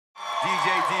DJ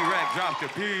D-Rec, drop the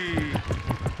beat.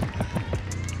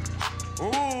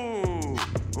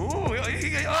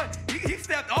 He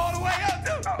stepped all the way up,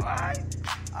 too. All right.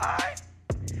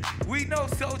 We know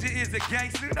Soulja is a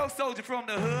gangster, we know Soulja from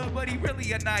the hood, but he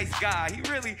really a nice guy. He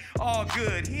really all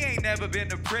good. He ain't never been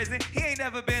to prison. He ain't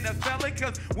never been a felon,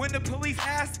 cause when the police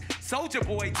ask, Soulja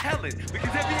Boy tell it.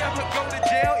 Because if he ever go to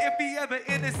jail, if he ever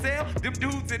in a cell, them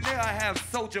dudes in there have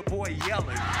Soulja Boy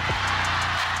yelling.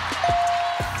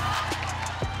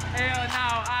 Hell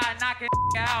no, I knock a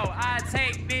out. I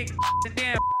take big and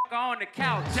then on the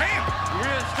couch. Damn!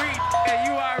 Real street,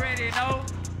 you already know.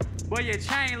 But your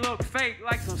chain look fake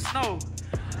like some snow.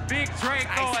 Big Draco,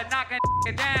 I knock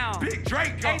a down. Big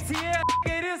Draco. ATL,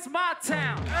 it is my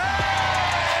town.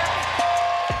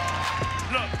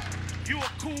 Look, you a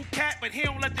cool cat, but he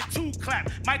don't let the two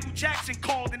clap. Michael Jackson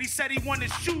called and he said he want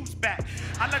his shoes back.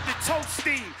 I let the toe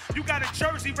steam. You got a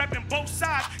jersey repping both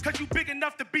sides, cause you big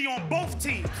enough to be on both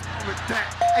teams. With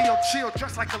that, ayo, chill,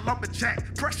 dressed like a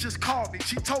lumberjack. Precious called me,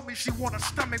 she told me she want her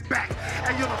stomach back.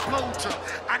 Ayo, the blowja,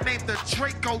 I named the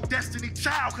Draco Destiny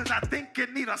Child, cause I think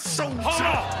it need a soldier. Hold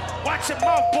on, watch your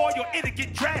mouth, boy, or it'll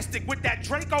get drastic. With that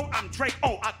Draco, I'm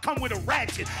Draco, I come with a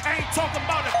ratchet. I ain't talking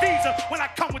about a visa when I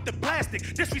come with the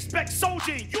plastic. Disrespect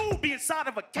Soulja and you'll be inside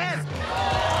of a casket.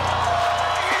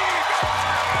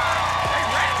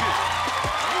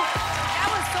 That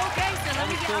was so gangster. Let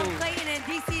me get Clayton and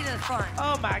DC to the front.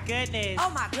 Oh my goodness. Oh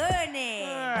my goodness.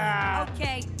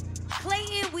 Okay.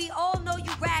 Clayton, we all know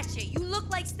you ratchet. You look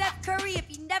like Steph Curry if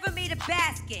he never made a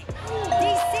basket.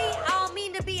 DC, I don't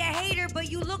mean to be a hater, but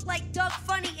you look like Doug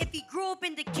Funny if he grew up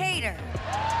in Decatur.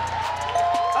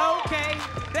 Okay,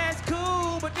 that's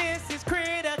cool, but this is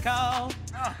critical.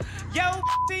 Yo,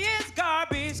 is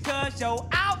garbage, cause your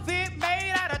outfit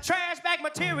made out of trash bag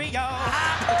material.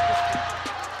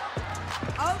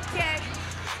 Okay.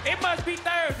 It must be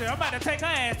Thursday. I'm about to take her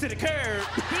ass to the curb.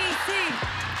 DC.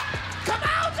 Come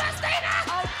on, Justina!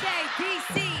 Okay,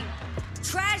 DC.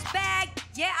 Trash bag,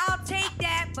 yeah, I'll take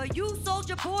that. But you,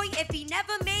 Soulja Boy, if he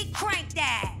never made crank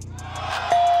that.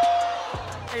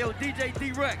 Hey, yo, DJ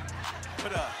D-Rec.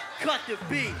 What up? Cut the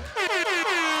beat.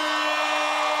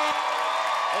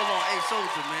 Hold on, hey,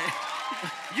 Soulja, man.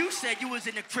 You said you was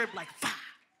in the crib like five.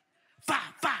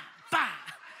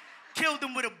 Killed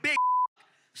him with a big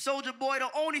Soulja Boy, the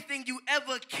only thing you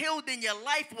ever killed in your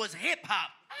life was hip-hop.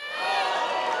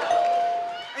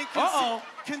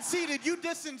 Conceited, you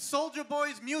dissing Soulja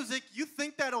Boy's music, you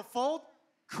think that'll fold?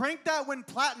 Crank That went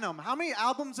platinum. How many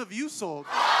albums have you sold?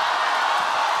 It's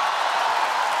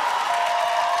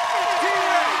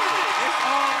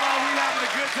all love. We having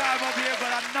a good time over here,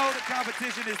 but I know the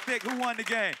competition is thick. Who won the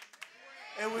game?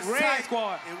 It was Red tight.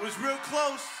 Squad. It was real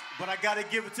close, but I gotta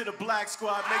give it to the Black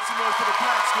Squad. Make some noise for the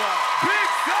Black Squad. Big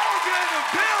Soulja in the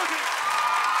building.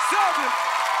 Soulja,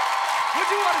 what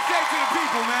you want to say to the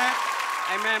people, man?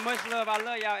 Hey, man, much love. I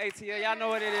love y'all, ATL. Y'all know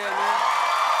what it is, man.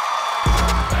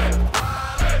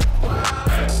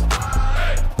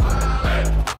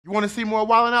 You want to see more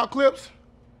Wildin' Out clips?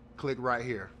 Click right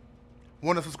here.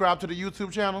 Want to subscribe to the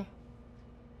YouTube channel?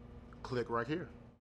 Click right here.